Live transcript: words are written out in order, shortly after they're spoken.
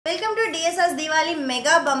viewers, Diwali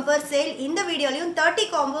mega bumper sale. In the video, 30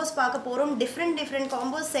 combos different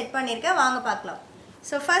combos set பண்ணிருக்கேன் வாங்க பார்க்கலாம்.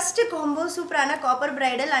 So first combo சூப்பரான copper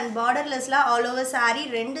bridal and borderlessல all over saree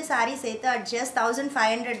ரெண்டு saree சேர்த்து at just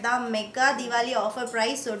 1500 தான் mega Diwali offer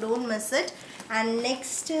price, so don't miss it. And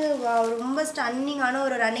next wow, ரொம்ப stunning ஆன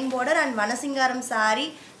ஒரு running border and vanasingaram saree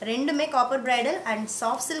ரெண்டுமே copper bridal and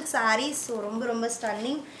soft silk saree, so ரொம்ப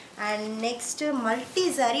stunning. And next multi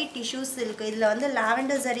zari tissue silk, இதுல வந்து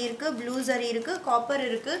lavender zari இருக்கு, blue zari இருக்கு, copper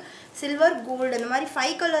இருக்கு, silver gold அந்த மாதிரி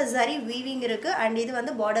 5 color zari weaving இருக்கு and இது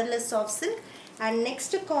வந்து borderless soft silk. And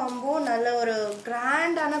next combo நல்ல ஒரு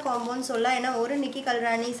grand ஆன combo னு சொல்லலாம். ஏனா ஒரு நிக்கி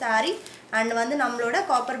கல்ராணி saree and வந்து நம்மளோட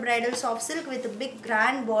copper bridal soft silk with big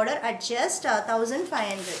grand border at just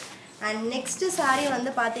 1500. And next saree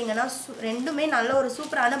வந்து பாத்தீங்கன்னா ரெண்டுமே நல்ல ஒரு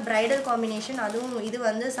சூப்பரான bridal combination. அதுவும் இது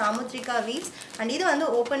வந்து சாமுத்ரிகா weaves and இது வந்து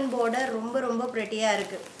open border ரொம்ப pretty-ஆ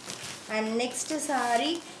இருக்கு. And next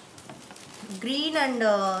saree green and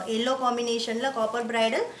yellow combinationல copper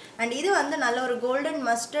bridal and இது வந்து நல்ல ஒரு golden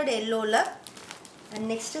mustard yellowல. And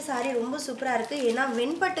next saree ரொம்ப சூப்பரா இருக்கு. ஏனா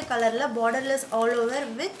வெண்பட்டு கலர்ல borderless all over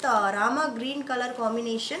with rama green color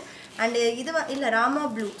combination and இது இல்ல rama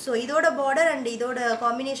blue. So இதோட border and இதோட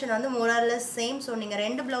combination வந்து more or less same. So நீங்க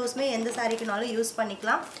ரெண்டு blouseமே எந்த சாரிக்குனாலும் யூஸ்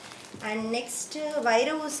பண்ணிக்கலாம். And next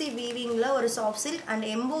வைரஊசி weavingல ஒரு soft silk and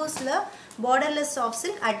embossல borderless soft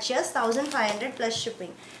silk at just 1500 plus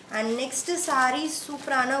shipping. And next saree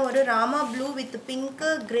சூப்பரான ஒரு rama blue with pink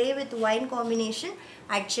grey with wine combination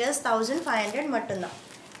at just 1500 மட்டும்தான்.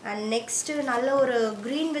 And next நல்ல ஒரு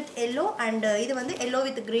green with yellow and இது வந்து yellow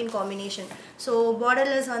with green combination. So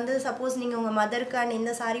borderless வந்து suppose நீங்க உங்க மதருக்கு and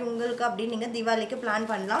இந்த saree உங்களுக்கு அப்படி நீங்க தீபாவளிக்கு plan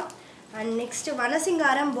பண்ணலாம். And next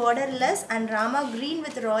vanasingaram borderless and rama green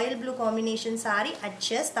with royal blue combination saree at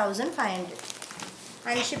just 1500.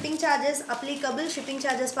 And shipping charges applicable. Shipping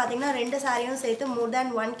charges பாத்தீங்கன்னா ரெண்டு சாரியும் சேர்த்து more than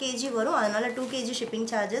 1 kg வரும். அதனால 2 kg shipping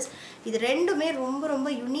charges. இது ரெண்டுமே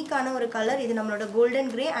ரொம்ப யூனிக்கான ஒரு கலர். இது நம்மளோட golden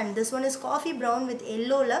grey and this one is coffee brown with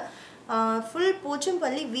yellowல full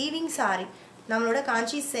Pochampalli weaving saree. நம்மளோட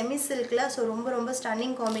காஞ்சி semi silkல, so ரொம்ப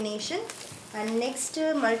stunning combination. And next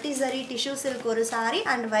multi zari tissue silk ஒரு saree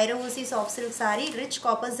and வைரஊசி soft silk saree, rich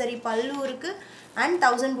copper zari pallu இருக்கு and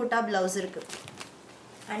 1000 butta blouse இருக்கு.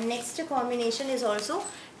 And next combination is also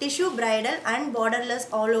tissue bridal and borderless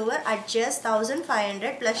all over at just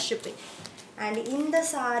 1500 plus shipping. And இந்த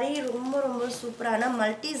saree ரொம்ப சூப்பரான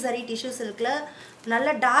multi zari tissue silkல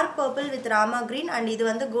நல்ல dark purple with rama green and இது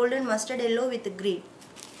வந்து golden mustard yellow with green.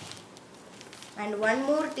 And one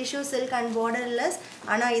more tissue silk and borderless.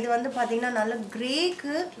 ஆனா இது வந்து பாத்தீங்கன்னா நல்ல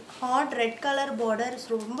grey-க்கு hot red color border,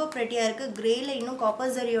 ரொம்ப pretty-ஆ இருக்கு. grey-ல இன்னும் copper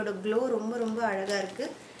zari-யோட glow ரொம்ப அழகா இருக்கு.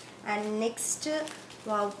 And next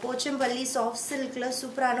wow, Pochampalli soft silk-ல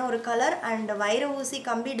சூப்பரான ஒரு color and வைரஊசி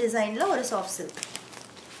கம்பி design-ல ஒரு soft silk.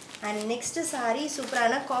 And next saree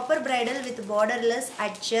சூப்பரான copper bridal with borderless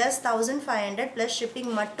at just 1500 plus shipping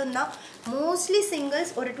மட்டும்தான். mostly singles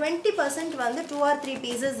ஒரு 20% வந்து 2 or 3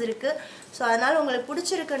 pieces இருக்கு. so அதனால உங்களுக்கு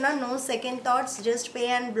பிடிச்சிருக்குன்னா no second thoughts, just pay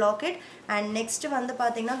and block it. And next வந்து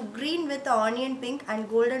பாத்தீங்கன்னா green with onion pink and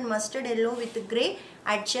golden mustard yellow with grey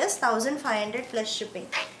at just 1500 plus shipping.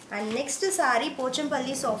 And next saree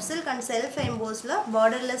Pochampalli soft silk and self embossல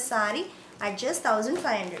borderless saree at just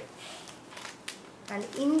 1500. And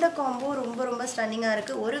இந்த combo ரொம்ப stunning-ஆ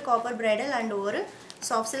இருக்கு. ஒரு copper bridal and ஒரு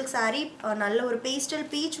soft silk saree, நல்ல ஒரு pastel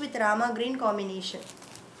peach with rama green combination.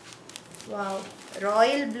 wow,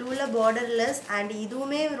 royal blue-ல borderless and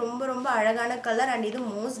இதுவுமே ரொம்ப அழகான color and இது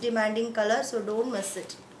most demanding color, so don't miss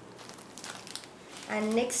it. And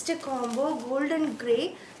next combo golden grey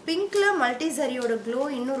pink-ல multi zari-யோட glow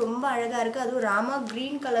இன்னும் ரொம்ப அழகா இருக்கு. அது rama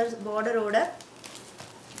green color border-ஓட.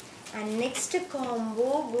 And next combo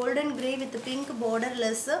golden grey with pink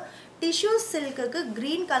borderless tissue silk-க்கு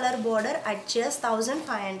green color border at just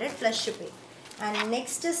 1500 plus shipping. And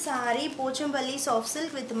next saree Pochampalli soft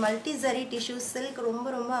silk with multi zari tissue silk,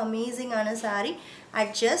 ரொம்ப amazing ஆன saree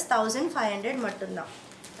at just 1500 மட்டும்தான்.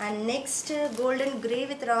 And next golden grey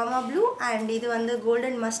with rama blue and இது வந்து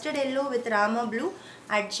golden mustard yellow with rama blue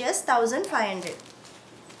at just 1500.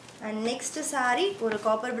 And next saree ஒரு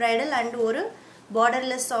copper bridal and ஒரு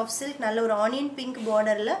borderless soft silk நல்ல ஒரு onion pink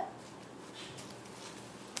borderல.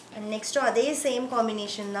 And next அதே same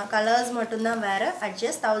combination தான், colors மட்டும்தான் வேற at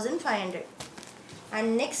just 1500. And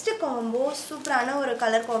next combo சூப்பரான ஒரு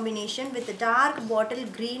color combination with dark bottle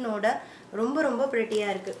green ஓட ரொம்ப pretty-ஆ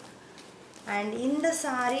இருக்கு. And இந்த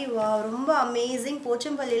saree wow, ரொம்ப amazing.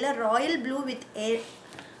 போச்சம்பள்ளியில royal blue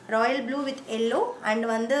with yellow and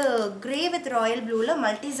வந்து grey with royal blueல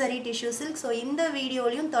multi zari tissue silk. so இந்த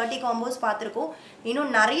வீடியோலயும் 30 combos பார்த்திருக்கோம்.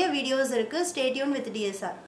 இன்னும் நிறைய வீடியோஸ் இருக்கு. stay tuned with DSR.